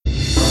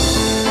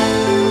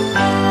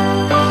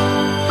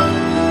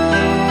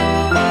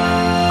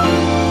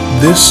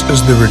This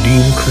is the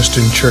Redeemed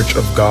Christian Church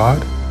of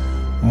God,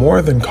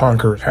 More Than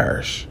Conqueror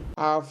Parish.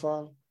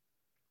 Alpha,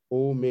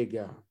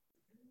 Omega,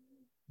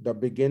 the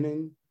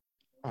beginning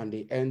and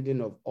the ending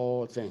of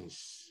all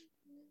things.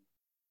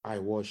 I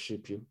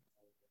worship you.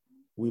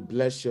 We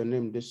bless your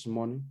name this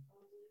morning.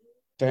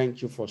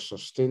 Thank you for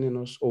sustaining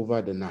us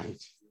over the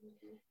night.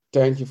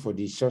 Thank you for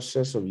the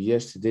success of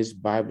yesterday's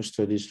Bible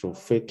studies through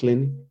Faith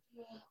Clinic.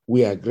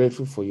 We are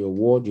grateful for your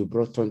word you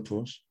brought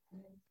unto us.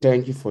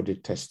 Thank you for the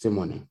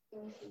testimony.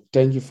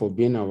 Thank you for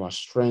being our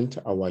strength,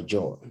 our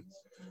joy.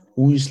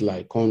 Who is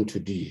like unto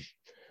thee?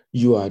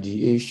 You are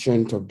the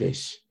ancient of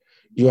days.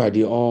 You are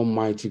the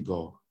almighty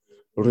God,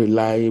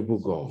 reliable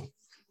God,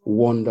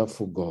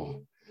 wonderful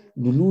God.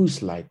 Who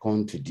is like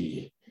unto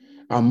thee?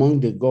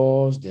 Among the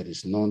gods, there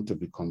is none to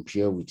be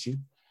compared with you.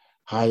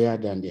 Higher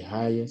than the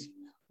highest,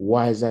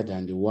 wiser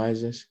than the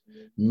wisest,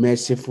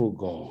 merciful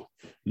God,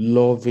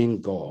 loving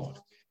God,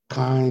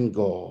 kind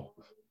God,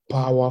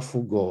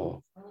 powerful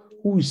God.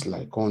 Who is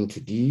like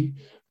unto thee?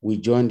 We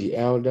join the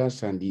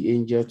elders and the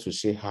angels to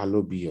say,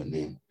 hallowed be your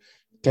name.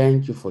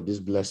 Thank you for this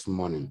blessed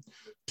morning.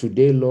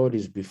 Today, Lord,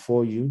 is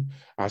before you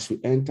as we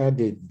enter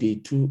the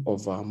day 2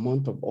 of our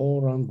month of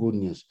all-round good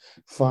news.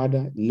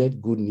 Father,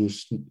 let good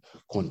news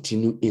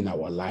continue in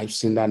our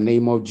lives in the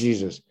name of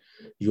Jesus.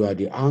 You are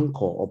the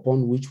anchor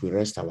upon which we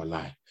rest our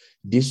life.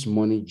 This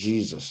morning,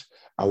 Jesus,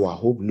 our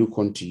hope look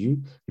unto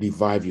you.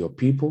 Revive your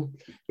people,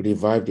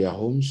 revive their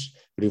homes,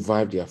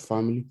 revive their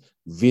family,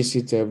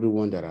 visit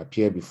everyone that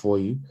appear before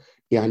you.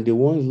 And the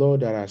ones, Lord,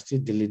 that are still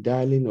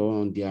dilly-dallying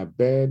or on their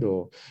bed,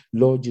 or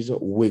Lord Jesus,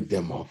 wake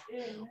them up.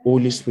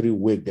 Holy Spirit,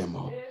 wake them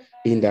up.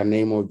 In the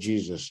name of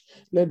Jesus,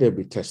 let there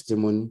be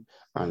testimony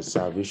and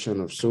salvation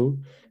of soul.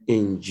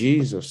 In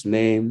Jesus'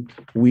 name,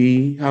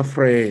 we have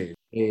prayed.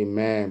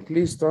 Amen.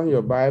 Please turn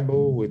your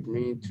Bible with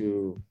me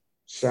to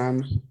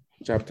Psalms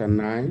chapter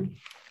 9,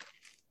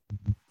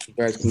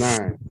 verse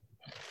 9.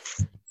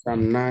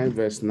 Psalm 9,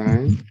 verse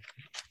 9.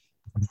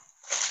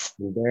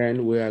 And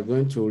then we are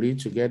going to read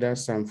together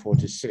Psalm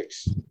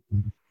 46.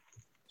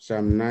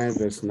 Psalm 9,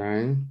 verse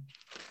 9.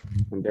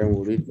 And then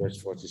we'll read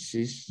verse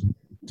 46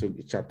 to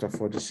chapter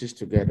 46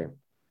 together.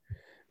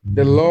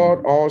 The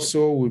Lord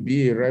also will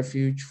be a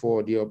refuge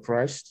for the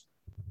oppressed,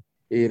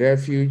 a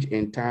refuge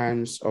in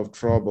times of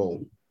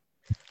trouble.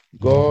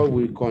 God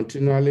will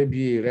continually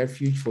be a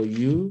refuge for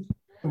you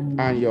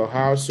and your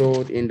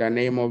household in the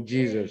name of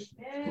Jesus.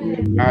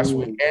 As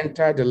we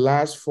enter the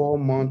last 4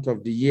 months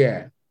of the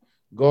year,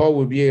 God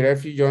will be a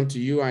refuge unto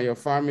you and your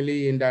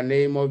family in the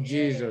name of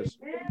Jesus.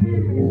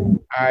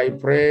 I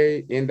pray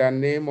in the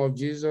name of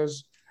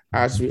Jesus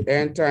as we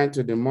enter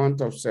into the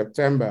month of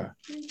September.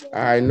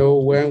 I know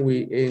when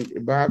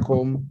back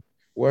home,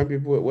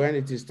 when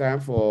it is time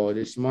for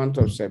this month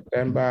of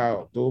September,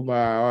 October,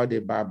 all the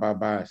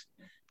babas,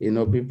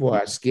 people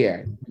are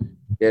scared.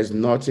 There's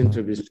nothing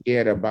to be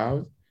scared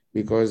about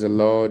because the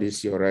Lord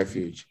is your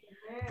refuge.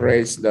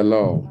 Praise the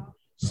Lord.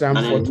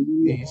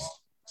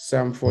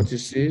 Psalm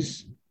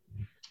 46,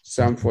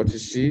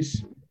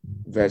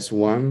 verse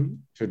 1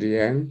 to the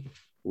end.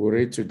 We'll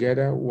read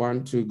together.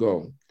 1, 2,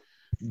 go.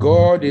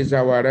 God is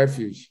our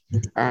refuge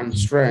and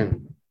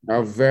strength,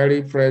 a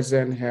very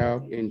present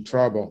help in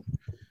trouble.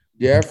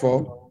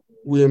 Therefore,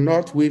 will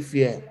not we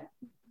fear,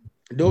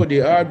 though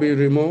the earth be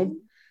removed,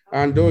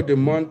 and though the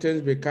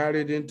mountains be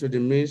carried into the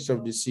midst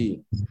of the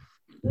sea,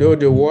 though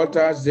the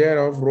waters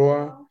thereof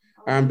roar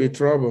and be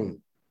troubled,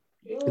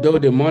 though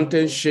the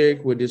mountains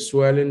shake with the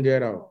swelling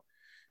thereof.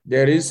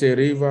 There is a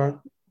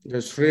river, the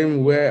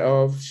stream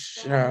whereof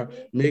shall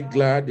make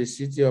glad the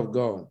city of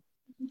God,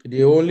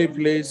 the holy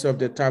place of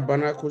the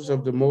tabernacles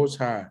of the Most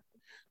High.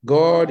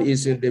 God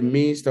is in the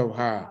midst of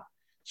her.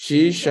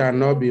 She shall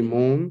not be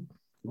moved.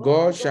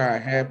 God shall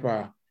help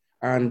her,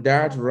 and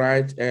that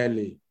right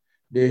early.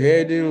 The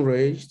heathen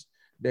raged,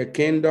 the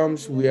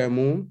kingdoms were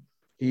moved.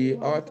 He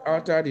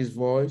uttered his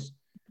voice,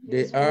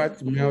 the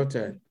earth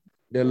melted.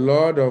 The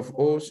Lord of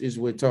hosts is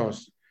with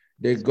us.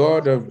 The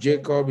God of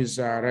Jacob is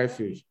our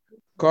refuge.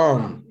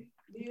 Come,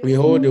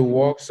 behold the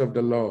works of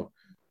the Lord.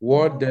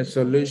 What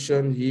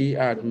desolation he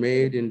hath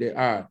made in the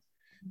earth.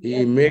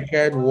 He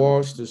maketh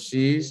wars to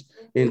cease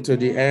into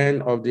the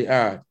end of the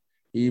earth.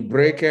 He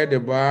breaketh the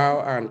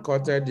bow and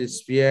cutteth the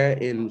spear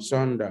in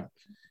sunder.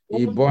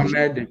 He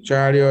burneth the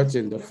chariot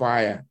in the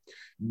fire.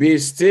 Be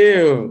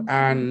still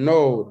and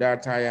know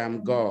that I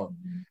am God.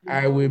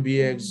 I will be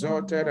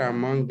exalted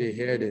among the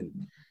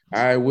heathen.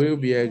 I will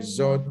be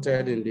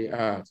exalted in the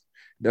earth.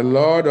 The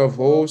Lord of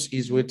hosts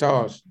is with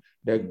us.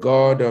 The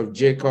God of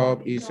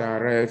Jacob is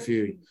our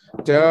refuge.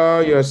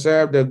 Tell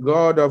yourself, the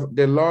Lord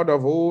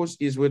of hosts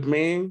is with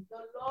me.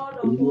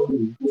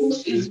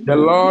 The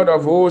Lord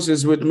of hosts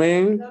is with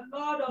me.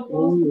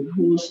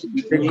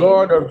 The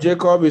God of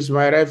Jacob is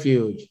my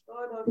refuge.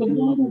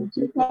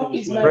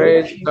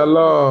 Praise the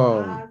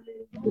Lord.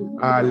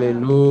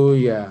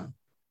 Hallelujah.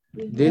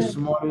 This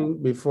morning,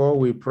 before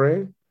we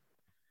pray,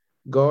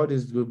 God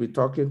will be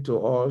talking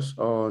to us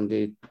on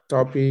the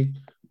topic,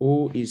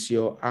 who is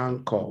your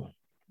anchor?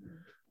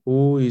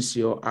 Who is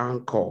your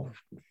anchor?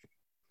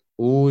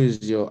 Who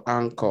is your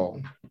anchor?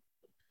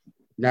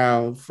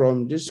 Now,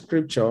 from this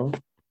scripture,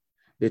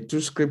 the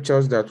two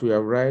scriptures that we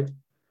have read,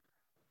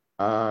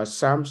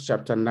 Psalms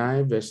chapter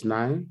 9, verse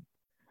 9,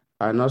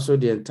 and also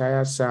the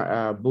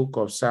entire book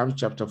of Psalms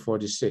chapter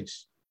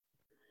 46.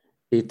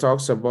 It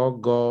talks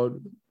about God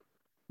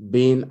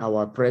being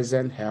our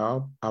present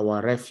help,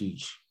 our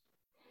refuge,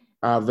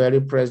 our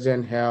very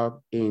present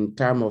help in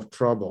time of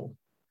trouble.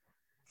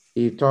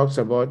 He talks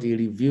about, he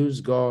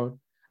reviews God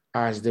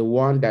as the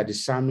one that the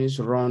psalmist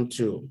run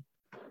to,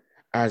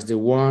 as the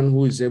one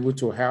who is able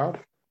to help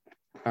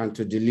and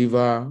to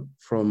deliver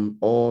from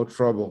all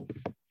trouble.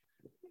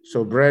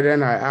 So,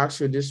 brethren, I ask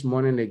you this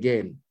morning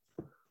again,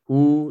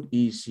 who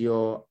is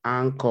your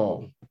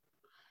anchor?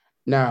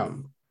 Now,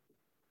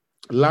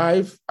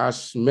 life,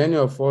 as many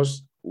of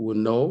us will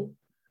know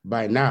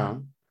by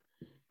now,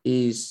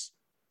 is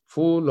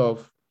full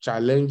of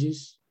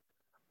challenges.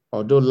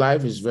 Although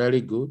life is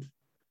very good,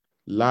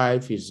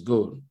 life is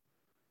good.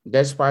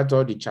 Despite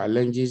all the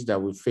challenges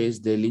that we face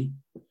daily,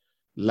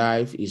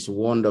 life is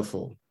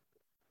wonderful.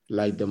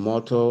 Like the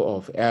motto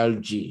of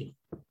LG,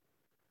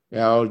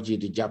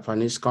 the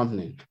Japanese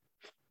company,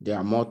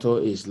 their motto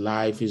is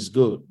life is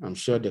good. I'm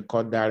sure they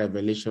caught that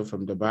revelation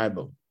from the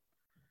Bible,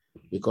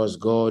 because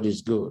God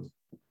is good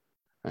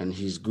and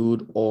he's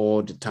good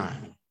all the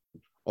time.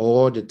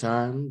 All the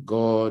time,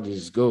 God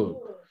is good.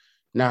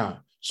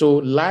 Now, so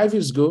life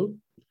is good,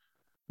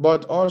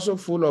 but also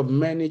full of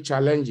many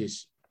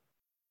challenges.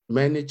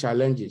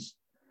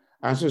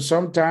 And so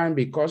sometimes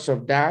because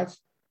of that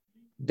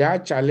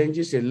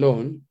challenges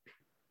alone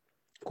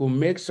could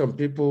make some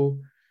people,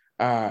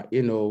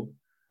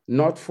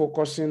 not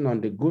focusing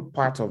on the good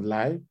part of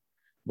life,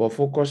 but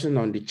focusing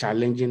on the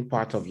challenging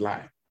part of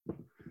life.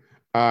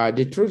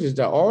 The truth is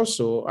that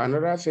also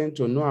another thing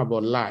to know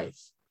about life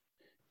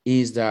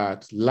is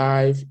that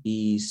life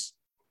is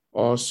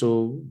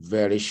also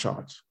very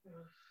short.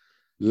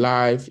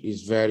 Life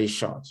is very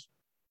short.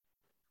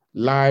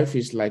 Life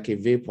is like a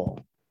vapor.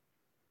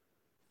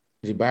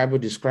 The Bible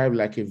describes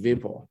like a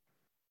vapor.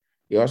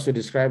 It also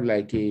describes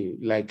like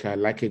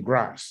a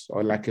grass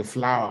or like a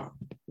flower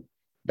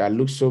that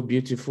looks so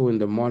beautiful in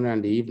the morning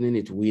and the evening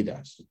it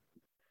withers.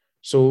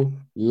 So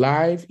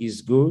life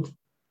is good.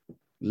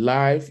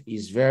 Life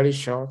is very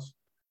short,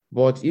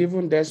 but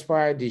even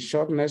despite the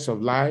shortness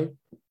of life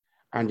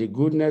and the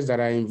goodness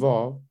that are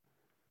involved,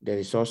 there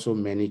is also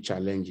many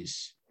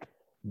challenges.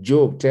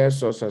 Job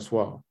tells us as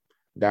well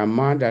that a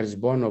man that is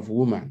born of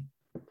woman,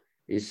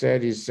 he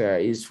said,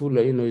 is full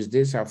of, his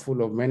days are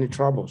full of many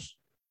troubles.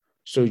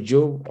 So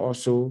Job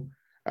also,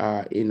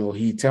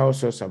 he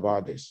tells us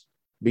about this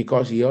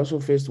because he also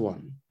faced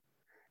one.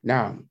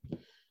 Now,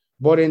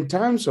 but in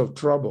times of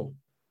trouble,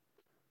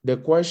 the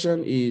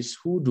question is,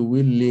 who do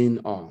we lean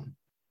on?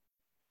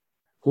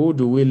 Who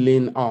do we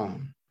lean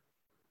on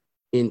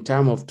in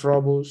time of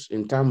troubles,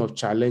 in time of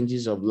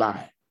challenges of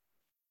life?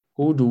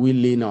 Who do we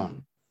lean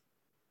on?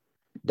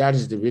 That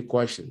is the big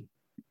question.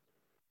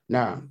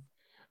 Now,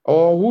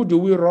 or who do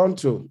we run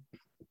to?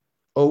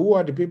 Or who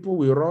are the people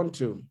we run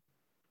to?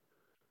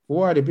 Who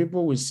are the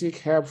people we seek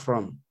help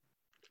from?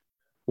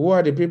 Who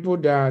are the people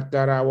that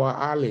are our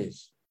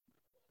allies?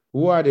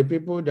 Who are the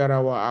people that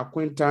are our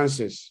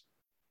acquaintances?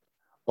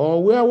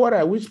 Or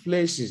which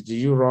places do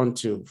you run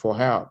to for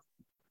help?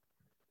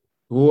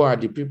 Who are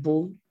the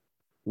people?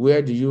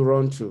 Where do you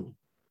run to?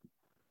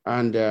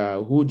 And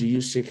who do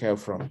you seek help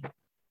from?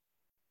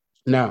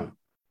 Now,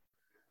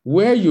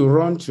 where you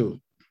run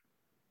to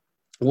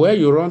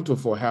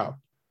for help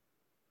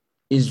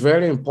is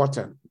very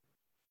important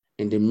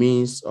in the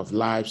midst of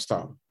life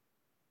storm.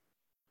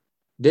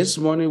 This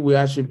morning, we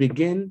actually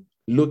begin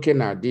looking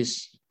at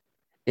this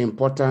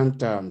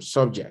important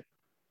subject.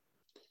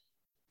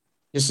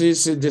 You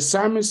see, the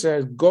psalmist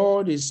says,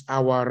 God is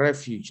our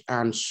refuge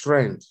and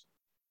strength,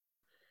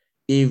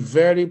 a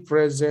very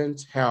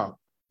present help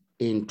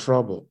in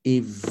trouble, a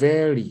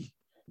very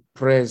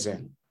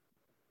present.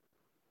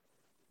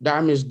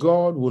 That means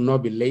God will not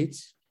be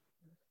late.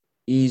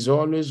 He is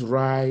always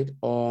right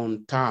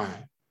on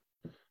time.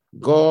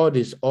 God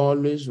is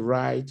always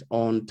right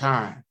on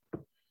time.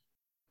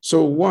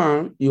 So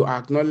one, you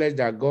acknowledge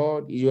that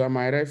God, you are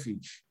my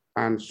refuge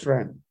and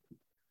strength.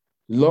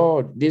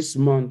 Lord, this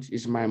month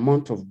is my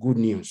month of good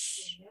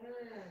news.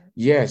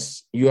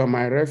 Yes, you are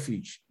my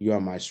refuge. You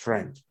are my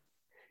strength.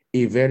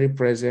 A very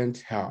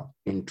present help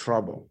in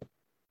trouble.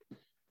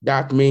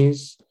 That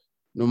means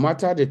no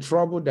matter the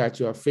trouble that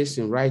you are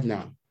facing right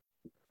now,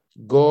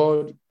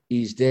 God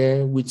is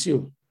there with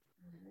you.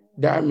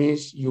 That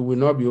means you will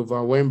not be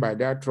overwhelmed by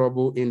that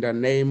trouble in the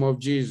name of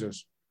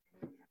Jesus.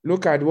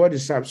 Look at what the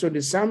psalm. So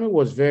the psalmist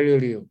was very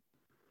real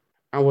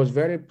and was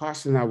very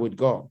personal with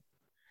God.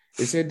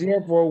 He said,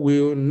 therefore,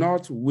 will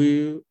not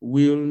we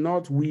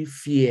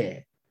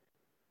fear,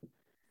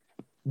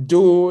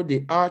 though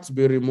the earth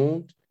be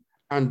removed,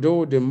 and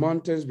though the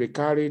mountains be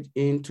carried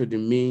into the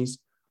midst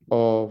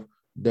of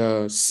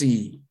the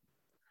sea,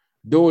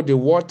 though the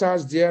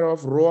waters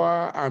thereof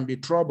roar and be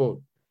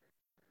troubled,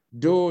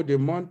 though the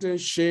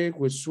mountains shake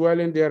with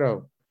swelling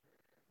thereof,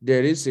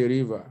 there is a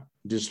river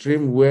the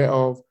stream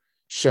whereof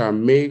shall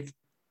make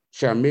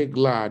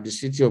glad the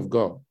city of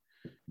God,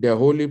 the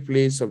holy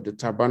place of the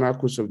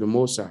tabernacles of the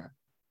Most High.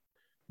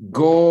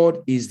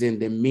 God is in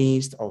the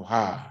midst of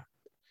her.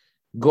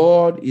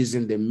 God is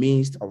in the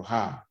midst of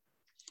her.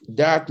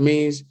 That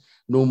means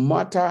no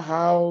matter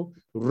how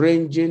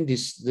raging the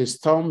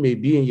storm may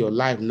be in your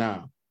life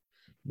now,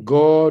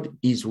 God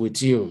is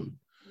with you.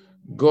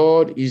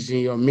 God is in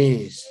your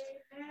midst.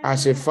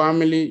 As a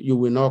family, you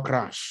will not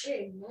crash.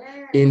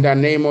 In the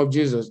name of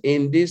Jesus.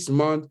 In this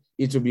month,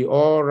 it will be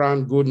all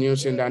around good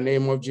news in the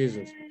name of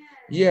Jesus.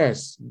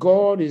 Yes,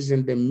 God is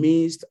in the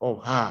midst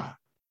of her.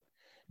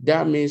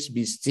 That means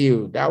be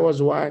still. That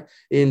was why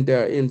in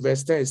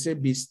verse 10 it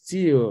said, be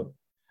still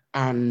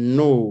and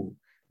know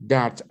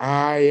that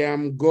I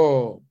am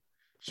God.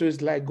 So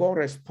it's like God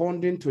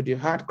responding to the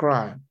heart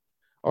cry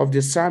of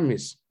the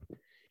psalmist.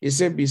 He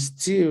said, be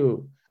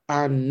still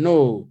and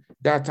know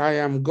that I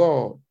am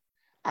God.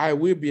 I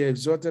will be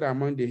exalted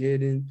among the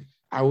heathen.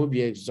 I will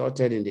be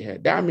exalted in the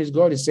head. That means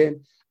God is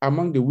saying,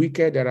 among the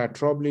wicked that are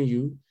troubling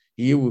you,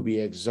 you will be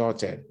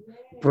exalted.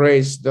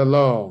 Praise the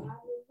Lord.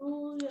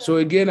 So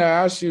again, I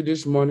ask you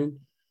this morning,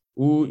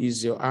 who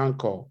is your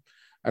anchor?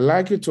 I'd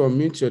like you to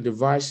unmute your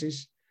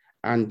devices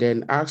and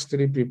then ask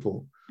 3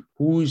 people,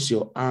 who is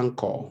your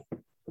anchor?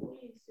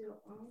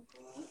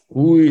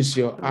 Who is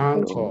your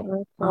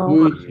anchor?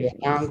 Who is your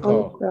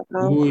anchor?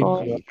 Who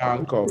is your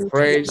anchor?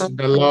 Praise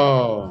the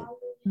Lord.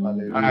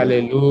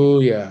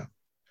 Hallelujah.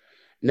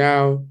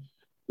 Now,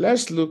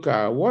 let's look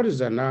at what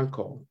is an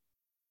anchor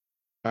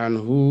and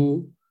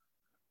who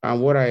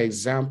and what are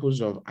examples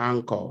of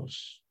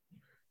anchors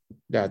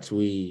that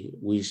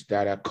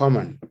that are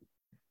common.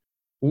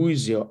 Who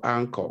is your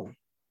anchor?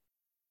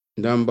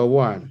 Number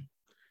 1,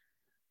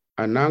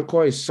 an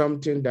anchor is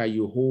something that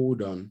you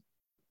hold on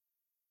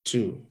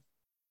to.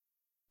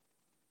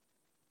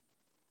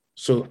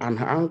 So an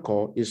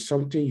anchor is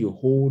something you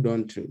hold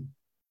on to.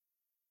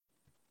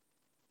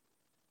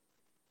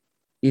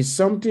 It's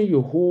something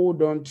you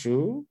hold on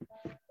to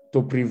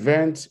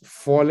prevent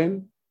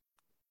falling,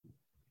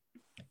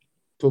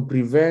 to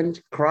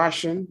prevent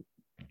crashing,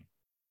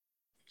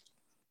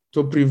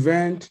 to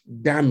prevent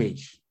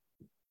damage.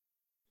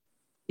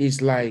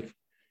 It's like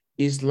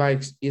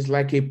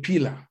a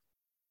pillar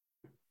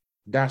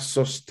that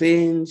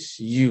sustains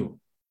you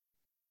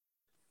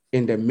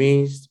in the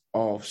midst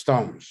of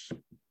storms.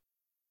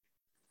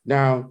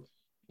 Now,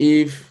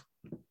 if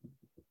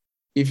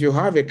you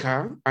have a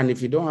car, and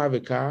if you don't have a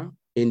car,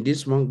 in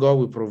this month, God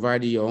will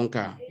provide you your own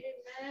car.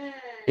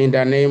 In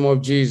the name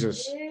of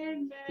Jesus.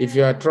 If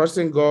you are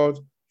trusting God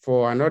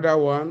for another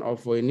one or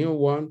for a new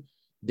one,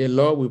 the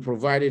Lord will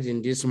provide it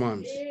in this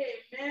month.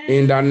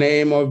 In the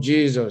name of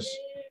Jesus.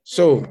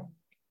 So,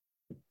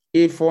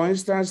 if, for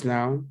instance,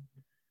 now,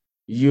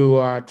 you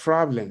are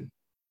traveling,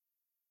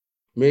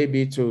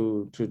 maybe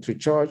to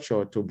church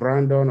or to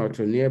Brandon or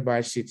to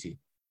nearby city,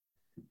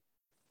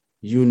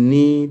 you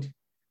need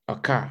a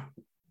car,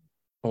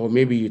 or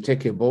maybe you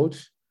take a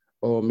boat,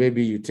 or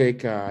maybe you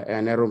take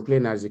an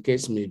aeroplane, as the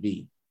case may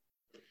be.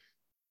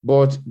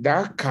 But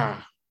that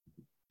car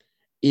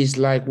is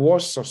like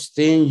what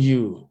sustains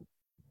you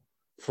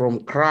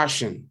from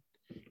crashing.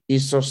 It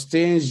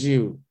sustains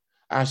you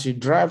as you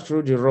drive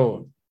through the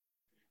road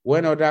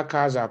when other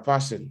cars are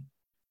passing.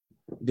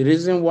 The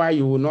reason why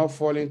you will not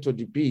fall into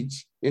the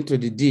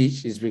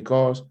ditch is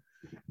because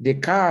the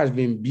car has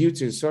been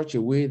built in such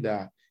a way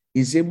that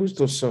it's able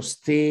to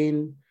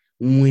sustain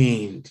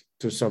wind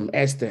to some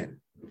extent,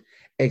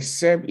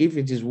 except if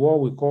it is what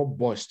we call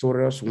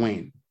boisterous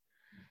wind.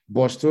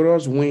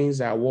 Boisterous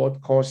winds are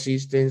what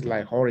causes things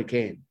like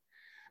hurricane.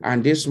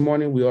 And this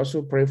morning, we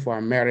also pray for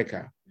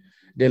America.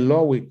 The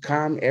Lord will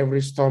calm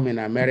every storm in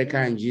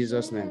America in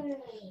Jesus' name.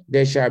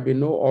 There shall be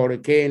no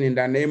hurricane in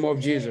the name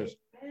of Jesus.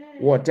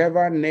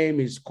 Whatever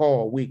name is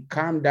called, we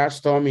calm that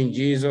storm in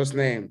Jesus'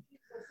 name.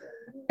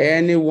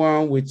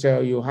 Anyone with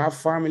you have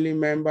family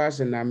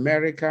members in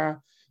America,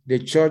 the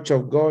Church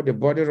of God, the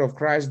body of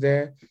Christ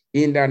there,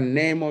 in the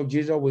name of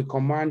Jesus, we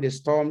command the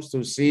storms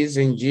to cease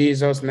in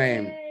Jesus'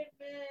 name.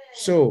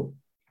 So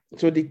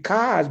the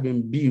car has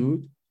been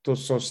built to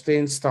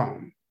sustain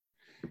storm.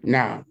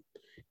 Now,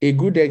 a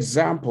good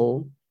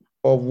example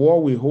of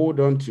what we hold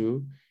on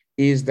to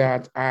is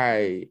that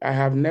I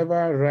have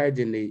never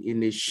ridden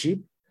in a ship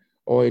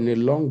or in a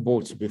long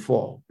boat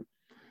before,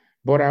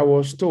 but I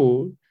was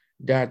told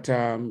that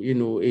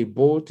a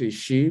boat, a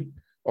ship,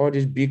 all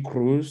these big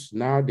cruise,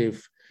 now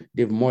they've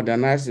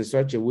modernized in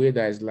such a way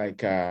that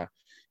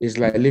it's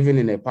like living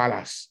in a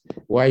palace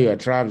while you are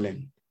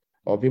traveling.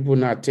 Or people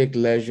now take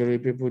leisure,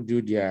 people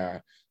do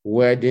their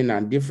wedding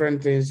and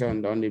different things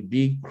on a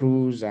big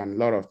cruise and a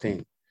lot of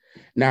things.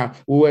 Now,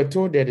 we were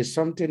told there is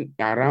something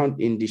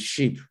around in the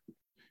ship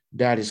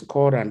that is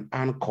called an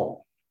anchor.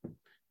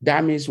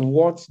 That means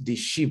what the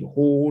ship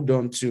hold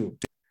on to,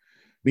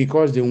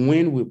 because the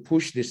wind will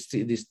push the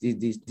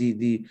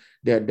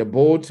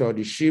boat or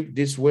the ship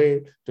this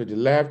way, to the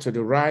left, to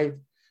the right,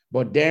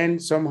 but then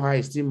somehow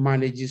it still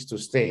manages to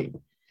stay,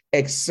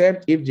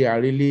 except if they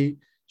are really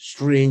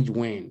strange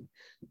wind.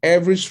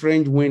 Every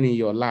strange wind in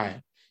your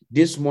life,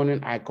 this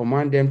morning I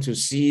command them to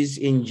cease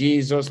in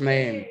Jesus'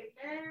 name.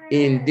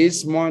 In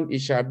this month, it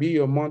shall be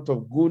your month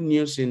of good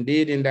news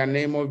indeed in the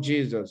name of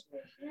Jesus.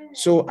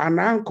 So an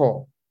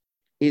anchor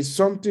is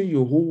something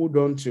you hold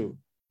on to,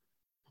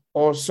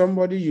 or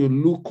somebody you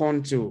look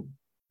onto,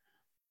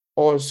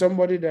 or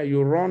somebody that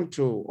you run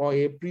to, or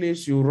a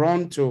place you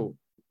run to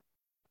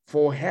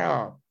for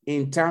help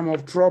in time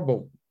of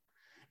trouble,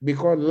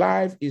 because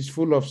life is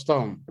full of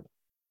storm.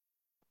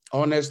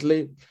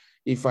 Honestly,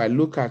 if I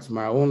look at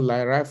my own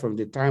life, right from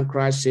the time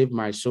Christ saved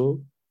my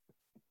soul,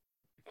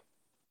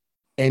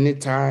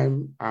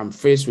 anytime I'm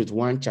faced with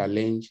one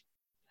challenge,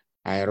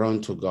 I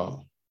run to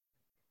God.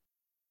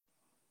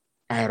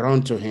 I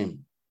run to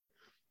him.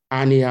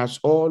 And he has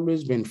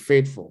always been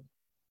faithful.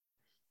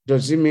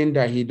 Does it mean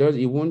that he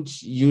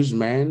won't use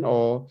men,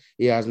 or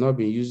he has not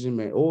been using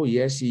men? Oh,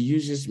 yes, he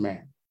uses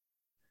men.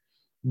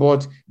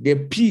 But the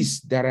peace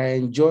that I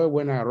enjoy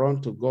when I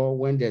run to God,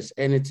 when there's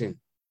anything,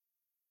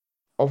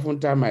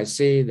 oftentimes I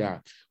say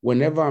that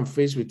whenever I'm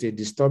faced with a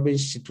disturbing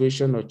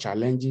situation or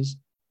challenges,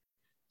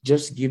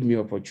 just give me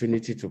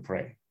opportunity to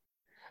pray.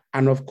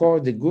 And of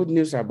course, the good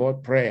news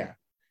about prayer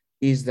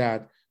is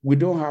that we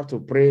don't have to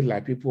pray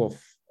like people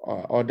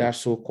of other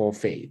so-called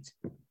faith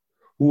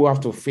who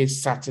have to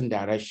face certain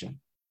direction.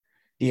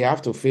 They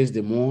have to face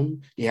the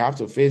moon. They have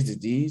to face the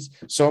deeds.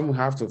 Some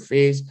have to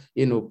face,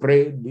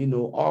 pray,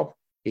 up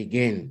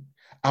again.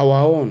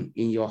 Our own,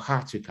 in your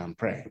heart, you can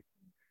pray.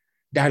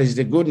 That is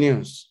the good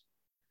news.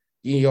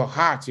 In your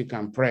heart, you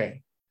can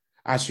pray.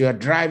 As you are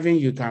driving,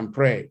 you can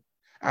pray.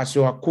 As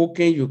you are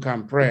cooking, you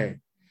can pray.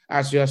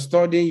 As you are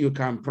studying, you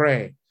can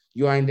pray.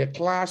 You are in the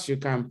class, you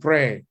can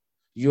pray.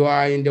 You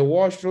are in the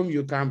washroom,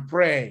 you can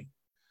pray.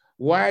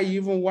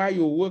 Even while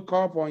you wake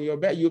up on your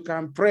bed, you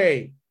can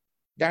pray.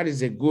 That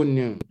is a good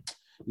news.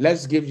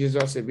 Let's give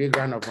Jesus a big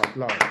round of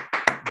applause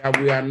that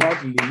we are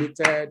not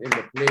limited in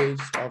the place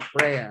of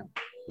prayer.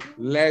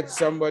 Let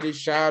somebody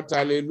shout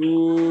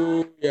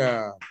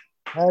hallelujah.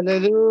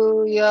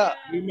 Hallelujah.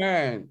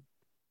 Amen.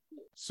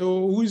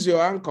 So who's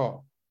your anchor?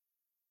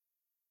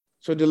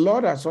 So the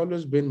Lord has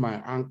always been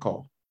my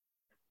anchor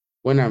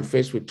when I'm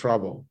faced with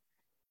trouble.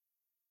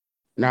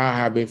 Now I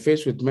have been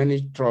faced with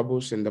many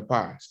troubles in the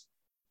past.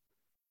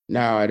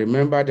 Now I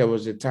remember there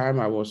was a time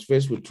I was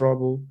faced with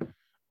trouble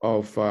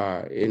of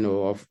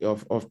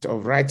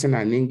writing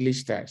an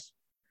English test.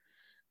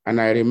 And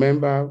I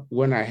remember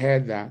when I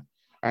heard that,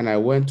 and I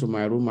went to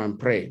my room and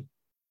prayed.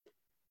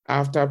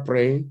 After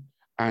praying,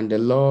 and the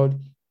Lord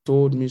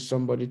told me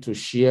somebody to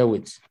share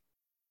with.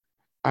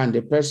 And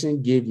the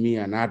person gave me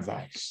an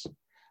advice.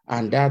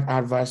 And that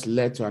advice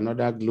led to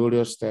another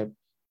glorious step,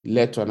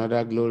 led to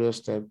another glorious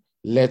step,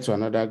 led to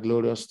another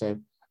glorious step.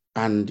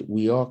 And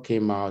we all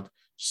came out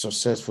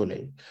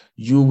successfully.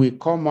 You will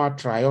come out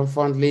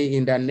triumphantly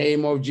in the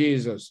name of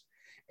Jesus.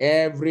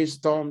 Every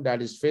storm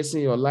that is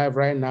facing your life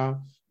right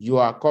now, you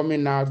are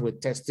coming out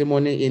with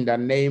testimony in the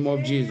name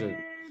of Jesus.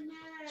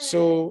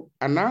 So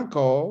an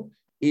anchor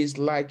is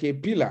like a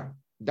pillar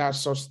that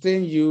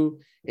sustains you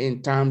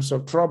in times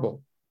of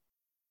trouble.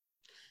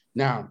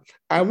 Now,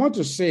 I want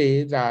to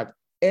say that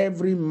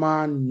every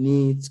man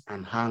needs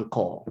an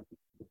anchor.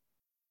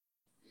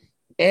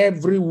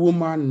 Every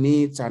woman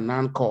needs an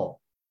anchor.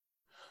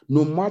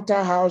 No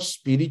matter how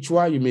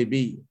spiritual you may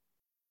be,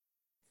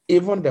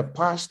 even the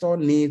pastor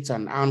needs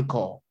an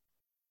anchor.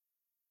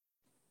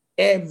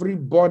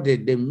 Everybody,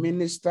 the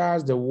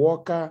ministers, the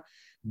worker,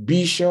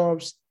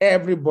 bishops,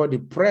 everybody,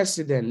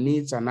 president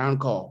needs an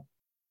anchor.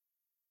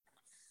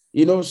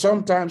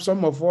 Sometimes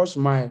some of us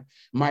might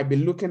be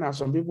looking at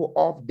some people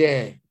up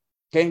there,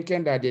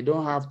 thinking that they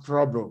don't have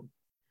trouble,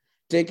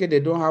 thinking they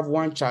don't have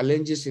one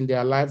challenges in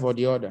their life or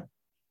the other.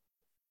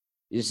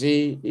 You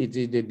see,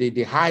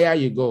 the higher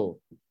you go,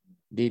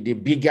 the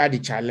bigger the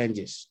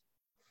challenges.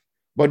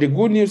 But the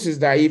good news is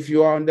that if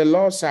you are on the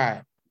Lord's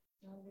side,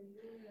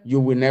 you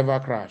will never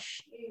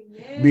crash.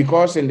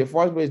 Because in the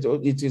first place,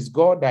 it is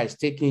God that is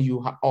taking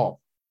you up.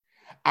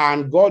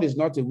 And God is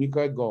not a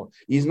wicked God.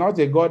 He's not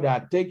a God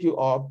that take you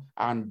up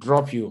and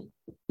drop you.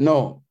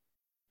 No.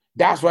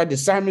 That's why the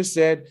psalmist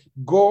said,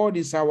 God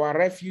is our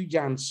refuge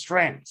and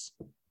strength,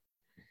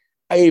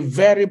 a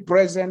very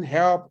present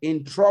help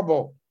in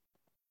trouble.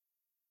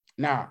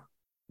 Now,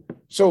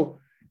 so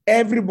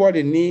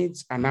everybody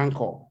needs an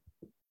anchor.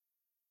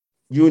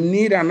 You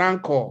need an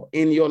anchor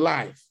in your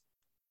life.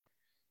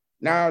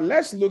 Now,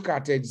 let's look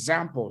at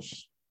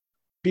examples.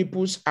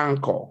 People's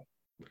anchor.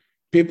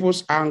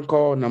 People's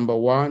anchor, number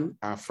one,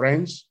 are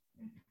friends.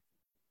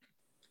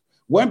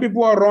 When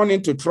people are running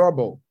into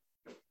trouble,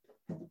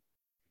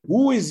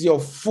 who is your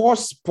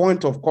first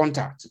point of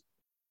contact?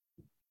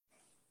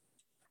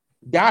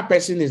 That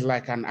person is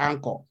like an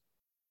anchor.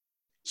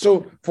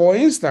 So, for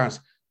instance,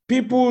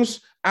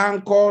 people's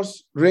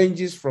anchors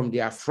ranges from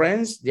their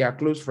friends, their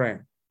close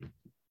friend.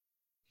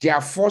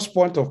 Their first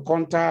point of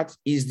contact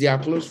is their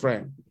close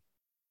friend.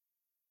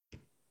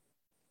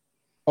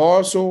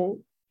 Also,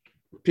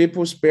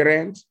 people's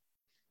parents,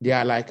 they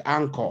are like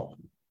anchor.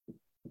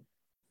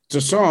 To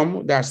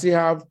some that still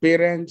have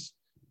parents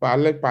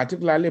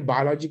particularly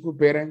biological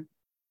parents,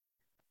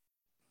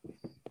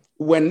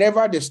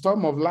 whenever the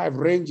storm of life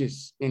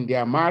ranges in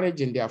their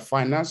marriage, in their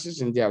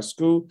finances, in their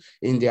school,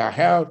 in their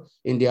health,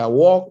 in their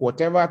work,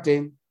 whatever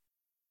thing,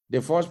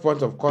 the first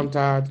point of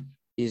contact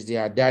is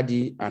their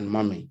daddy and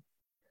mommy.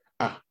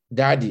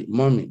 Daddy,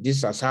 mommy,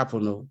 this has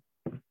happened. No?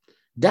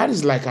 That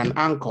is like an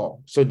anchor.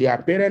 So their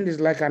parent is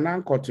like an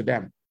anchor to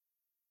them.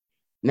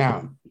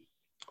 Now,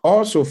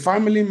 also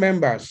family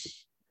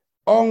members,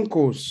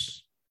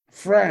 uncles,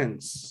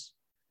 friends,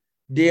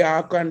 they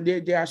are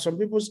some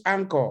people's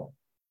anchor.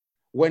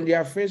 When they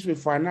are faced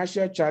with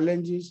financial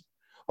challenges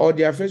or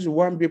they are faced with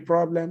one big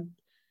problem,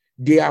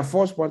 their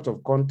first point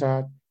of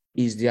contact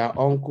is their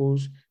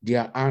uncles,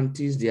 their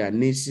aunties, their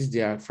nieces,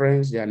 their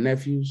friends, their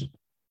nephews.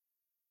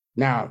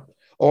 Now,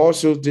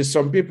 also to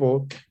some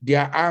people,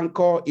 their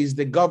anchor is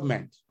the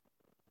government.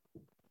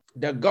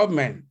 The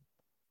government.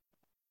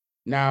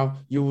 Now,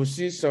 you will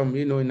see some,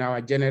 in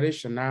our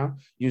generation now,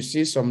 you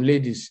see some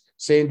ladies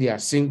saying they are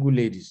single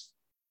ladies.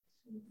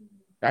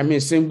 I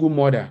mean, single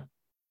mother.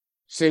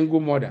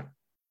 Single mother.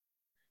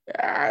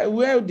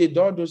 Where did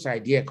all those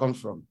ideas come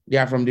from? They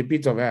are from the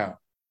pit of hell.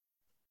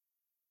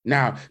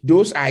 Now,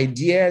 those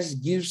ideas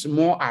gives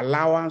more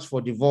allowance for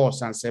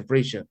divorce and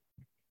separation.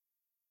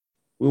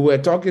 We were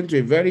talking to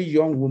a very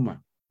young woman.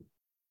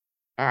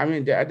 I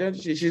mean,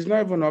 she's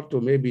not even up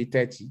to maybe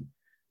 30.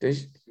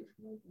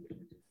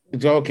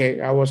 It's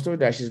okay. I was told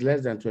that she's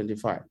less than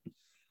 25.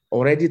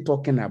 Already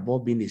talking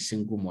about being a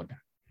single mother.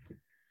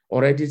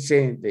 Already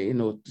saying,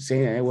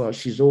 well,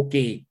 she's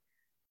okay.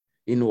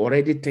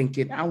 Already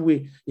thinking, and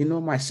we,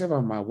 myself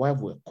and my wife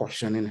were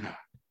cautioning her.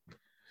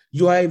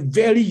 You are a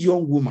very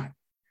young woman.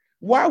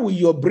 Why will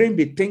your brain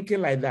be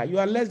thinking like that? You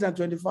are less than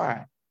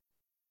 25.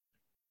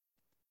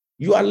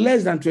 You are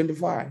less than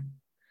 25.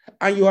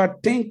 And you are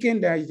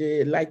thinking that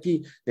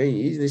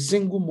he's a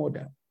single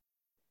mother.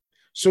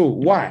 So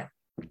why?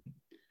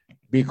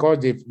 Because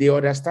they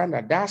understand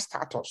that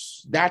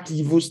status, that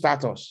evil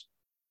status,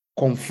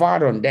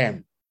 conferred on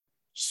them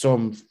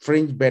some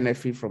fringe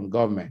benefit from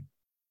government.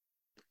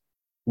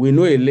 We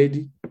know a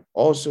lady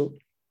also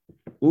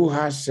who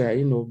has,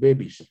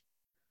 babies.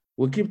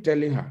 We keep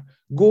telling her,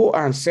 go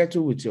and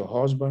settle with your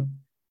husband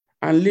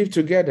and live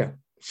together.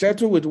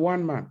 Settle with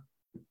one man.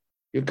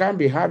 You can't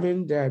be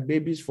having the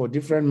babies for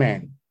different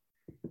men.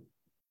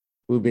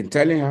 We've been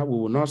telling her we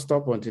will not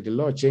stop until the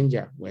Lord change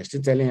her. We're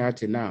still telling her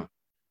till now.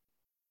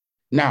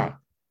 Now,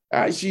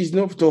 she's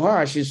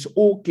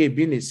okay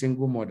being a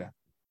single mother.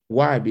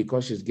 Why?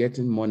 Because she's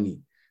getting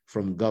money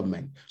from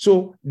government.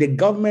 So the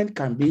government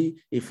can be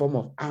a form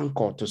of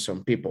anchor to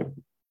some people.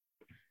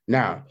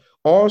 Now,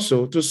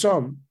 also to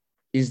some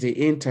is the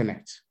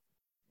internet.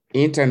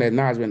 Internet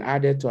now has been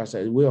added to as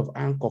a way of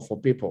anchor for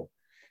people.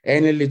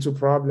 Any little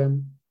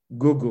problem,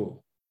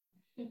 Google.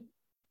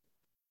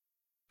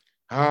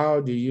 How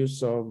do you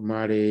solve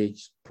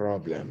marriage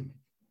problem?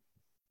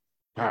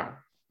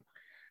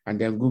 And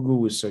then Google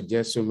will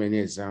suggest so many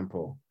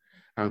examples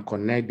and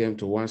connect them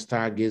to one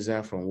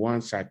stargazer, from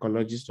one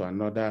psychologist to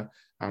another,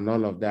 and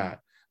all of that.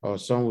 Or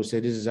some will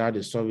say this is how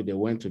they solve it. They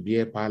went to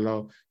beer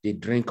parlor, they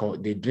drink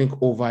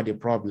over the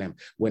problem.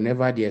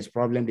 Whenever there's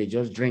problem, they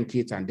just drink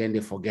it and then they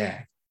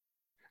forget.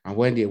 And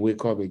when they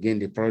wake up again,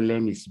 the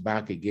problem is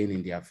back again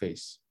in their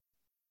face.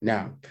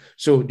 Now,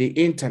 so the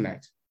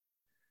internet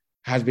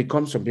has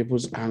become some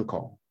people's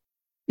anchor.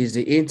 Is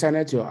the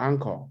internet your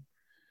anchor?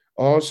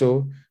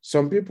 Also,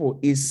 some people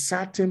is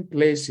certain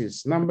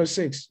places. Number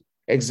 6,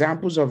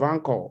 examples of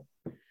anchor.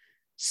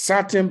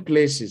 Certain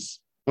places.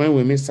 When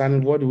we mean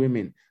certain, what do we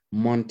mean?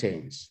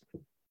 Mountains.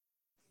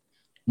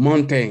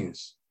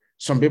 Mountains.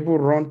 Some people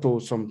run to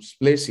some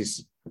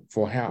places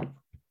for help.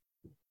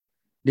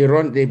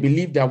 They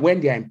believe that when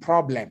they are in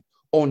problem,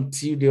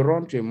 until they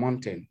run to a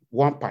mountain,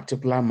 one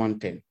particular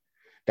mountain,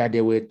 that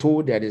they were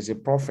told there is a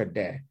prophet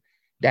there,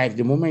 that if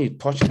the moment you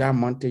touch that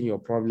mountain, your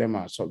problem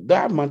is solved.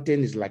 That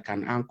mountain is like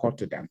an anchor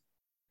to them.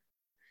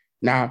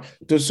 Now,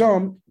 to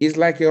some, it's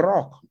like a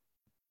rock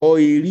or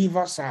a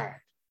riverside,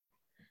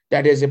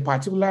 that there's a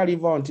particular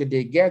river until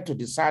they get to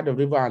the side of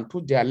the river and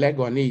put their leg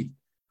on it,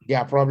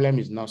 their problem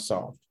is not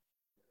solved.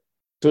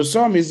 To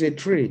some, it's a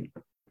tree,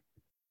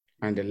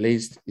 and the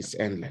list is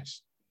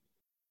endless.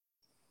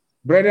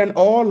 Brethren,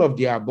 all of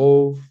the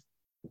above,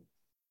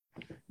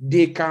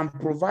 they can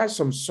provide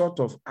some sort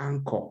of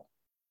anchor.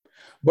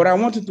 But I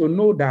want you to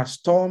know that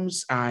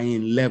storms are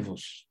in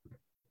levels.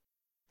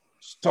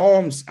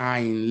 Storms are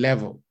in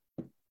level.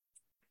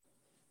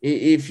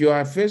 If you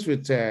are faced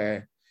with,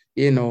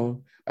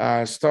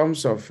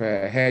 storms of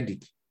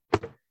headache,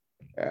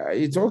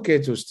 it's okay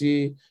to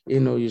still,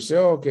 you say,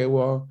 okay,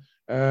 well,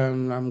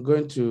 I'm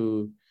going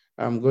to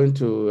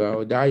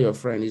die your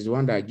friend is the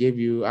one that gave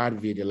you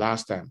Advil the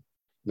last time.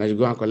 Now you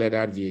go and collect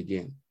Advil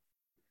again.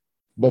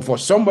 But for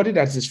somebody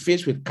that is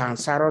faced with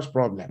cancerous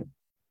problem,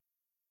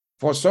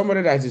 for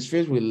somebody that is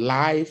faced with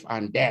life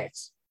and death,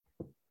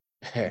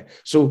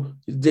 so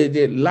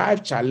the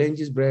life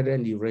challenges,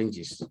 brethren, the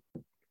ranges.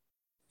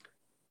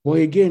 But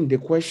again, the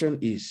question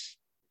is,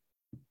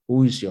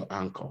 who is your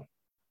anchor?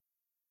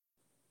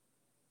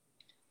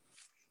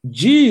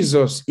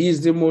 Jesus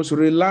is the most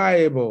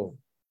reliable,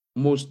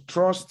 most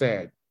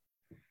trusted,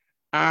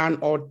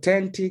 and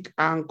authentic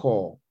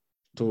anchor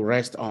to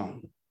rest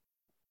on.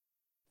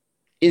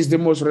 Is the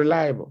most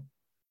reliable.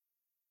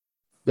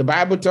 The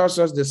Bible tells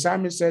us, the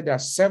psalmist said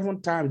that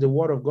 7 times the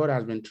word of God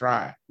has been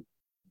tried.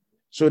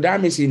 So that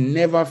means he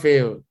never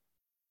failed.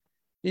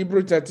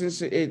 Hebrews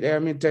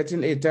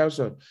 13:8 tells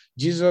us,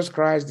 Jesus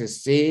Christ the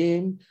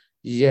same,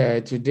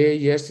 today,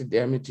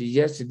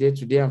 yesterday,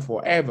 today, and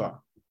forever.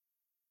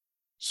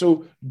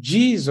 So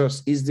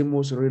Jesus is the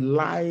most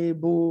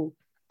reliable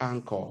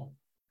anchor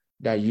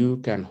that you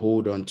can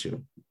hold on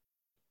to.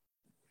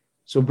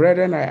 So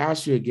brethren, I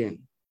ask you again,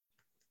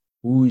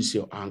 who is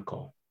your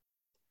anchor?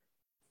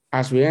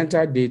 As we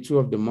enter day 2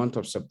 of the month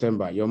of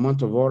September, your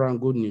month of all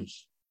around good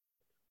news,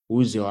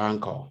 who is your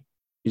anchor?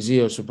 Is he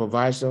your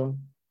supervisor?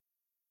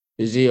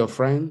 Is he your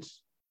friend?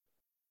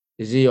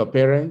 Is he your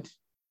parent?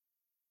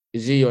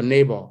 Is he your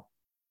neighbor?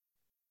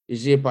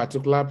 Is he a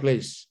particular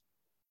place?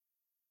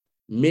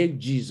 Make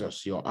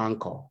Jesus your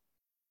anchor.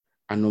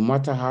 And no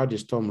matter how the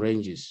storm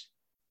ranges,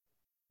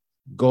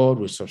 God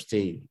will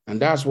sustain.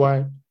 And that's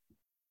why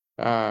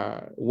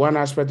one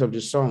aspect of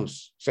the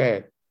songs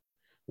said,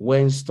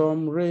 when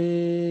storm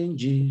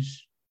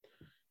ranges,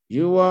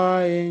 you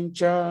are in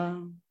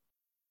charge.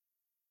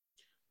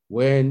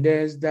 When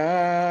there's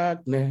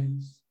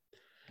darkness,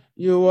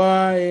 you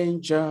are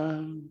in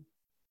charge.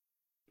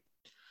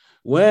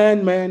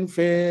 When men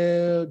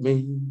failed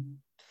me,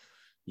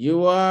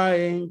 you are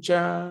in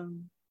charge.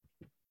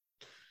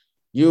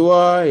 You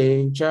are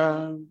in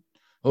charge.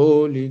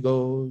 Holy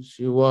Ghost,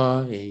 you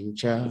are in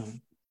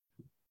charge.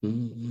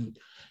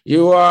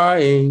 You are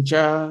in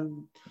charge.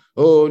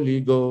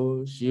 Holy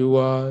Ghost, you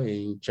are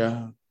in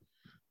charge.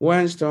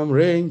 When storm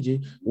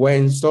ranges,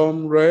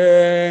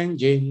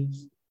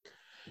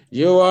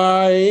 you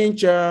are in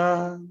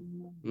charge.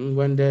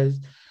 When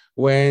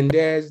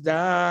there's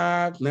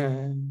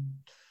darkness,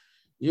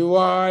 you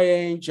are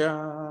in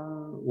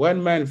charge.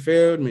 When man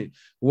failed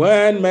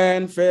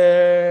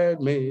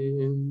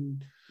me,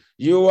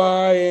 you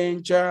are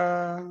in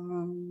charge.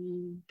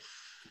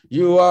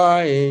 You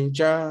are in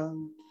charge.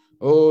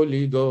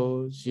 Holy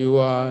Ghost, you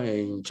are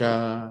in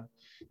charge.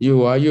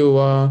 You are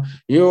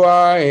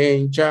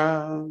in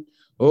charge.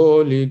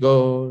 Holy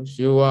Ghost,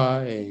 you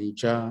are in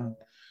charge.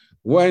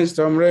 When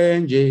storm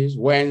ranges,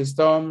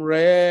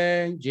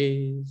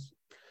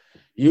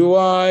 you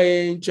are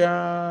in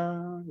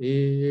charge.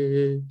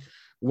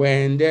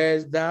 When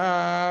there's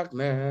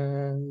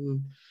darkness,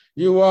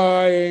 you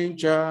are in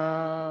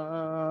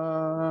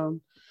charge.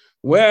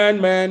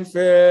 When men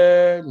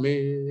fail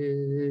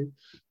me,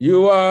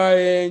 you are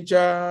in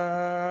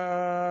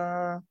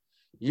charge.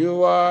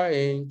 You are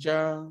in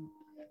charge.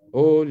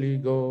 Holy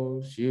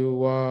Ghost,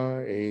 you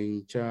are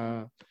in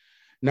charge.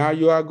 Now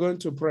you are going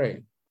to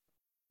pray.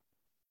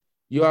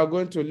 You are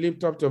going to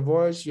lift up the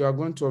voice. You are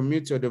going to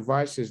unmute your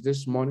devices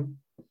this morning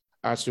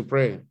as you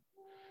pray.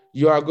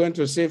 You are going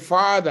to say,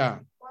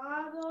 Father.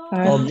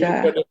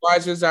 Unmute your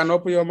devices and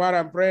open your mouth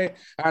and pray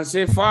and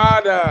say,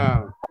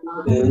 Father,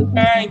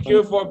 thank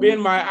you for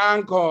being my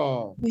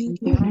anchor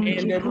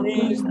in the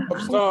midst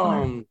of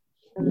storm.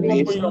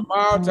 Open your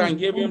mouth and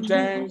give him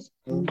thanks.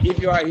 If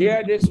you are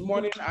here this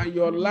morning and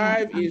your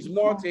life is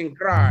not in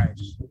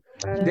Christ,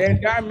 then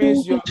that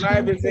means your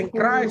life is in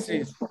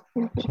crisis.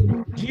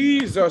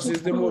 Jesus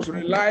is the most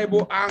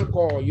reliable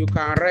anchor you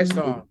can rest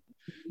on.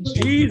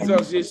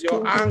 Jesus is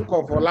your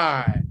anchor for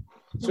life.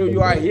 So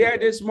you are here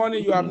this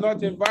morning, you have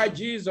not invited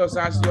Jesus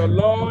as your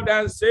Lord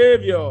and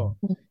Savior.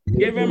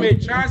 Give him a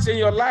chance in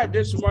your life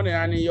this morning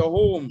and in your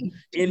home,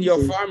 in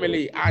your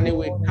family, and it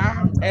will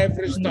calm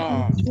every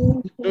storm.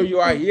 So you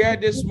are here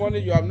this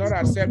morning, you have not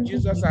accepted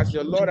Jesus as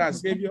your Lord and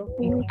Savior.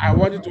 I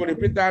want you to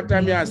repeat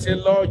after me and say,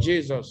 Lord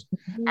Jesus,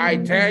 I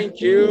thank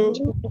you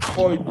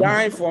for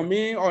dying for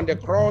me on the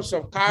cross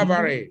of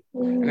Calvary.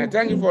 And I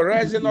thank you for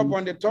rising up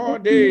on the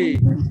 3rd day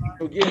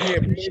to give me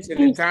a place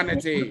in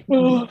eternity.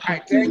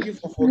 I thank you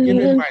for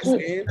forgiving my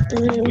sins.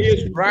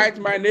 Please write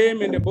my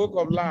name in the book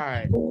of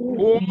life.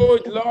 Oh,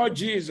 Lord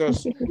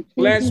Jesus,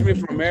 cleanse me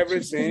from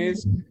every sin.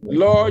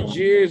 Lord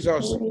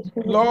Jesus, fill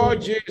me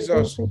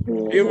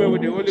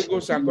with the Holy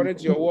Ghost according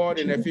to your word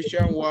in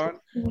Ephesians 1,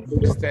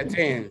 verse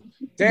 13.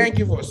 Thank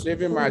you for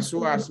saving my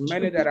soul. As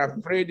many that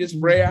have prayed this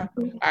prayer,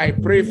 I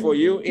pray for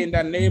you in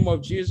the name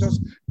of Jesus.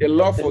 The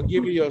Lord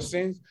forgive you your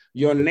sins.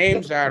 Your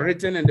names are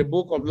written in the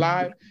book of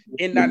life.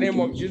 In the name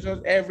of Jesus,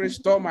 every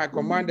storm I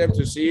command them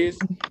to cease.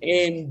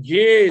 In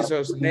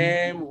Jesus'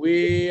 name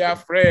we are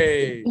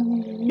prayed.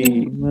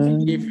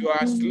 Amen. If you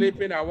are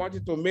sleeping, I want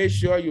you to make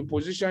sure you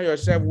position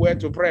yourself where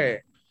to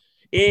pray.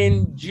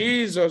 In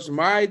Jesus'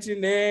 mighty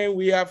name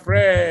we are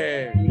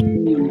prayed.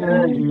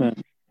 Amen.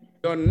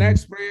 Your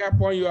next prayer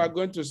point, you are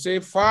going to say,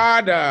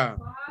 Father,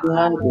 you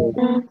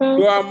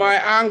are my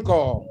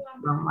anchor.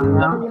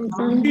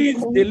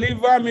 Please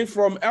deliver me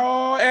from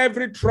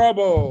every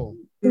trouble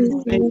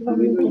and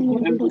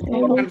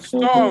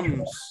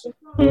storms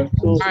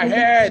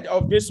ahead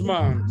of this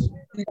month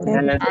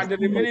and the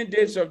remaining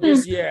days of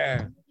this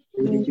year.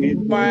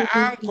 My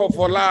anchor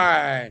for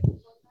life.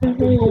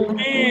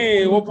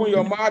 Open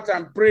your mouth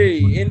and pray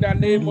in the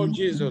name of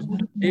Jesus.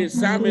 The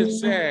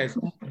psalmist says,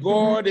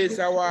 God is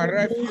our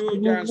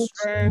refuge and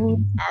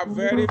strength, a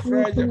very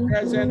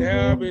present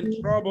help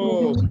in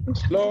trouble.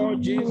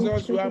 Lord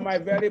Jesus, you are my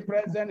very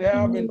present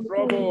help in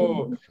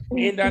trouble.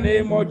 In the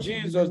name of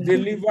Jesus,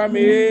 deliver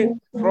me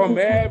from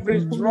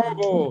every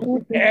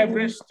trouble,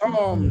 every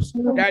storms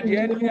that the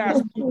enemy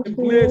has put in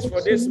place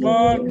for this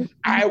month.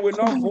 I will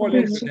not fall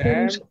into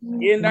them.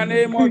 In the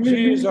name of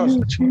Jesus,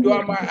 you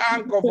are my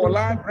anchor for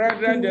life,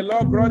 brethren. The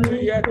Lord brought you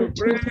here to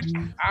pray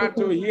and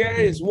to hear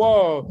his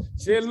word.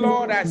 Say,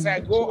 Lord, as I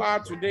go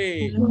out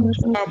today,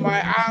 you are my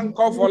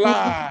anchor for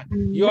life.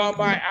 You are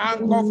my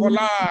anchor for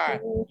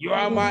life. You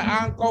are my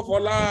anchor for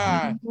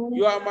life.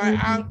 You are my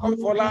anchor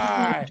for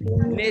life.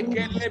 You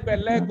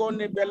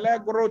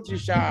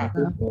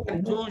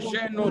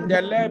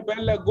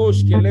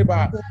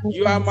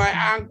are my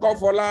anchor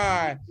for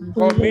life.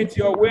 Commit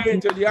your way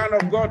into the hand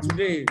of God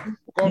today.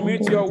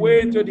 Commit your way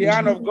into the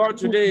hand of God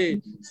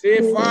today.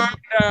 Say,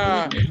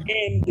 Father,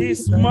 in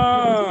this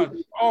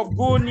month of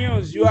good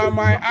news, you are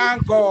my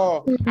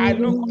anchor. I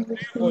look unto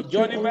you for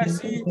Johnny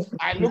Mercy.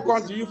 I look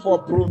unto you for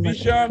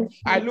provision.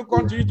 I look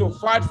unto you to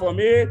fight for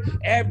me.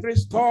 Every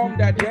storm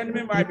that the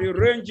enemy might be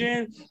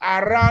raging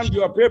around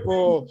your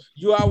people,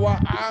 you are our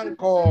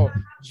anchor.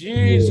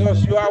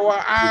 Jesus, you are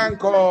our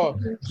anchor.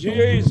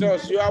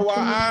 Jesus, you are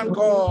our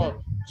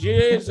anchor.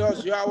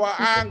 Jesus, you are our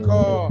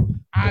anchor.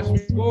 As we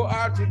go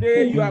out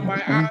today, you are my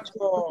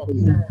anchor.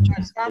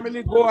 As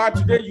family go out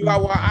today, you are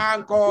our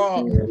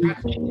anchor.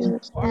 As we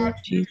go out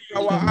today, you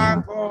are our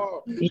anchor.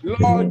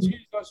 Lord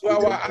Jesus, you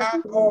are our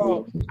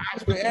anchor.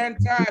 As we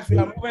enter, as we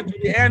are moving to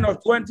the end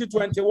of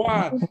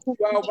 2021, you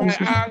are my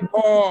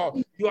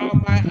anchor. You are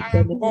my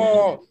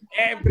anchor.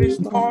 Every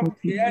storm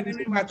the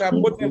enemy might have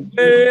put in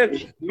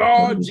place,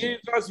 Lord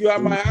Jesus, you are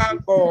my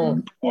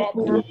anchor.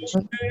 Uphold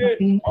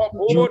me,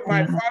 uphold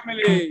my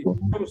family.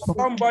 To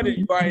somebody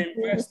you are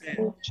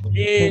investing.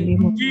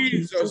 In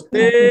Jesus'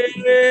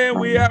 name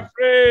we are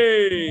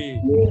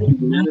free.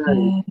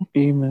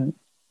 Amen.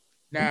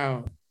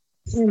 Now,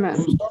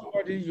 to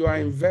somebody you are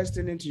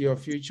investing into your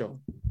future.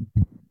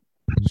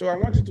 So I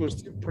want you to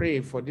still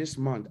pray for this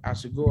month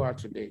as you go out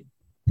today.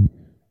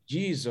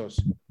 Jesus,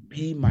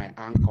 be my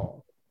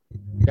anchor.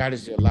 That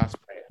is your last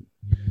prayer.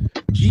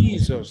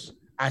 Jesus,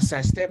 as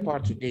I step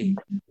out today,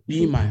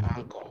 be my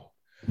anchor.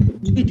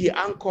 Be the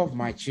anchor of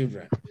my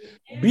children.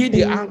 Be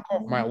the anchor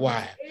of my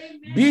wife.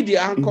 Be the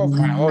anchor of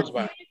my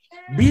husband.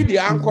 Be the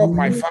anchor of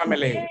my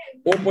family.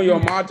 Open your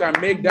mouth and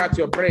make that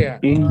your prayer.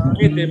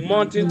 Commit the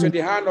month into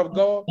the hand of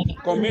God.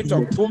 Commit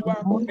October,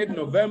 commit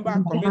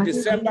November, commit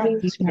December,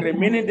 the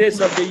remaining days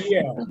of the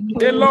year.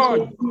 Say,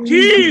 Lord,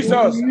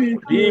 Jesus,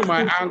 be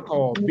my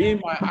anchor, be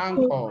my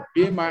anchor,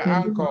 be my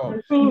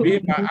anchor,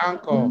 be my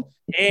anchor.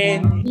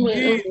 In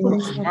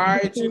Jesus'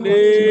 mighty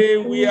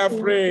name, we are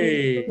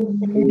praying.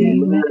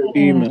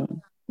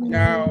 Amen.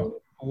 Now,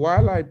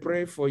 while I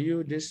pray for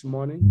you this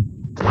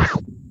morning,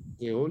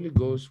 the Holy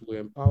Ghost will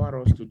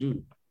empower us to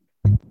do.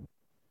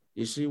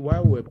 You see,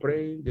 while we're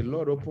praying, the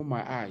Lord opened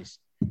my eyes.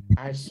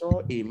 I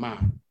saw a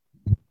man,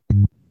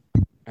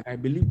 and I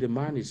believe the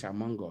man is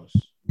among us.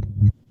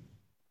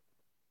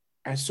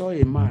 I saw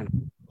a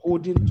man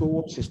holding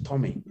towards his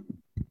tummy,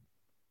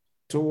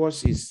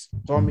 towards his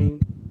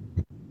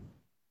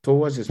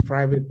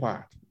private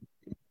part.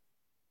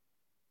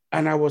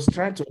 And I was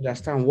trying to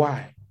understand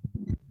why.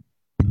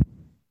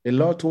 The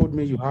Lord told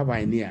me you have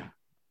Aeneas.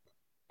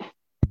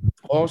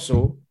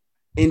 Also,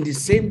 in the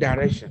same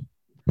direction,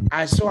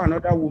 I saw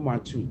another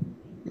woman too,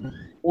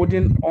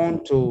 holding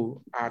on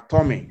to her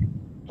tummy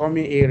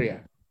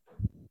area.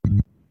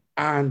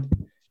 And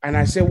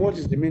I said, what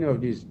is the meaning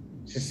of this?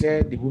 She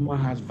said the woman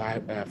has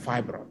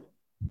fibroid.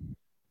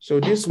 So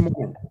this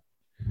morning,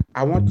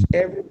 I want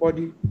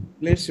everybody,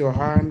 place your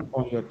hand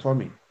on your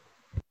tummy.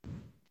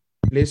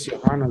 Place your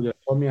hand on your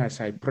tummy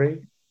as I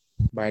pray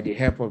by the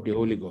help of the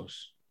Holy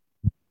Ghost.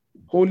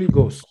 Holy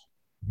Ghost,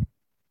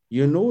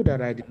 you know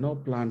that I did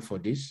not plan for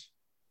this,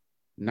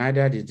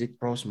 neither did it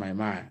cross my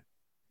mind,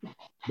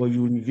 but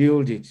you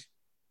revealed it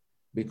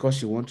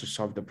because you want to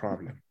solve the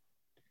problem.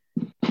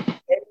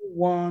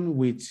 Anyone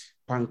with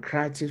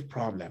pancreatic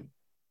problem,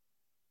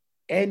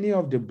 any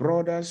of the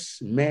brothers,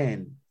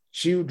 men,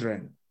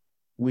 children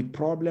with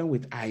problem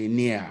with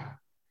Aeneas,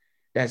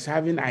 that's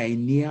having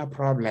Aeneas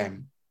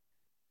problem,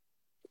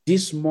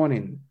 this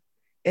morning,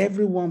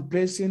 everyone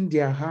placing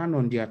their hand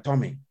on their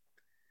tummy.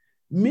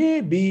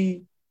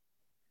 Maybe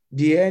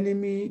the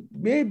enemy,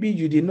 maybe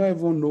you did not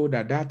even know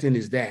that that thing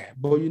is there,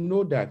 but you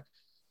know that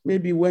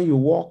maybe when you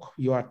walk,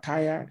 you are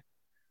tired,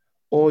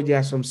 or there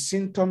are some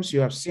symptoms you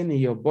have seen in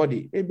your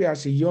body. Maybe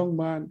as a young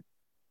man,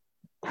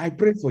 I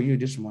pray for you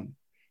this morning.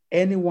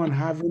 Anyone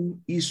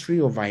having history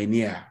of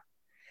Aeneas,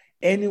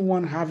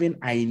 anyone having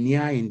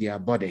Aeneas in their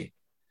body,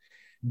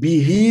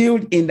 be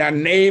healed in the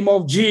name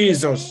of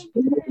Jesus.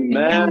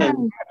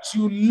 Amen. As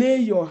you lay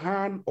your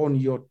hand on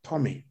your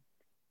tummy,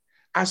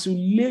 as you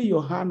lay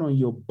your hand on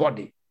your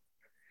body,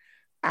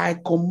 I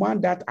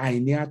command that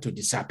Aeneas to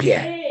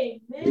disappear.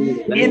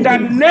 In the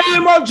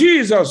name of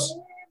Jesus.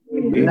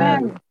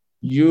 Amen.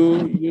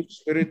 You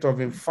spirit of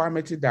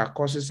infirmity that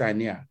causes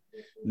anemia,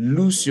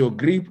 lose your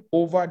grip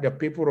over the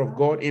people of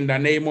God in the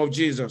name of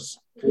Jesus.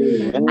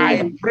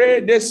 I pray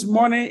this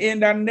morning in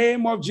the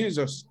name of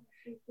Jesus.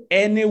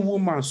 Any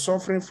woman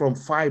suffering from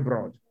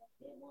fibroid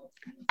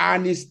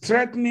and is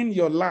threatening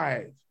your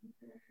life,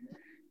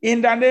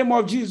 in the name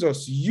of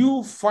Jesus,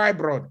 you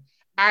fibroid,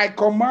 I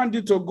command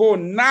you to go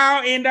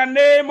now in the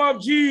name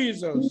of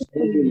Jesus.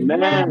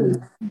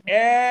 Amen.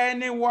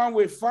 Anyone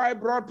with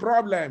fibroid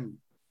problem,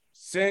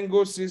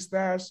 single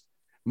sisters,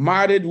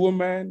 married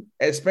women,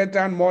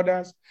 expectant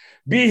mothers,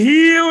 be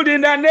healed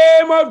in the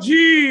name of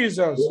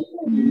Jesus.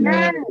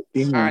 Amen.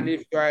 And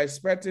if you are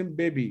expecting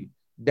baby,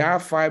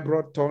 that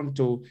fibroid turn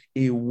to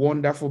a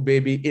wonderful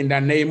baby in the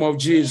name of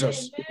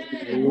Jesus.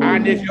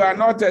 And if you are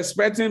not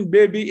expecting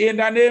baby in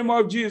the name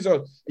of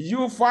Jesus, you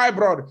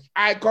fibroid,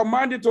 I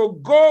command you to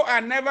go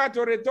and never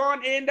to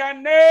return in the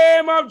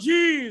name of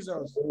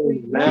Jesus.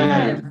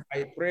 Amen.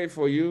 I pray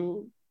for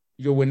you,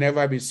 you will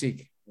never be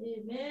sick.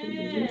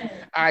 Amen.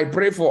 I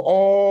pray for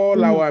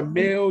all our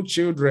male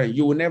children,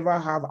 you will never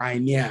have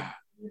anemia.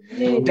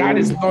 That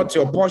is not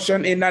your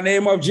portion in the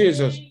name of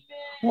Jesus.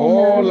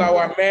 All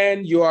our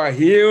men, you are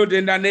healed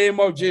in the name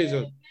of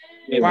Jesus.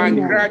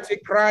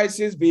 Pancreatic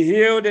crisis, be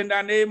healed in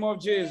the name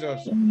of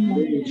Jesus.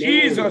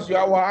 Jesus, you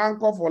are our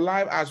anchor for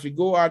life as we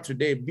go out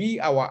today. Be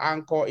our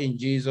anchor in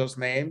Jesus'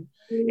 name.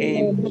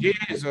 In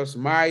Jesus'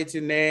 mighty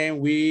name,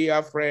 we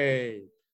are praying.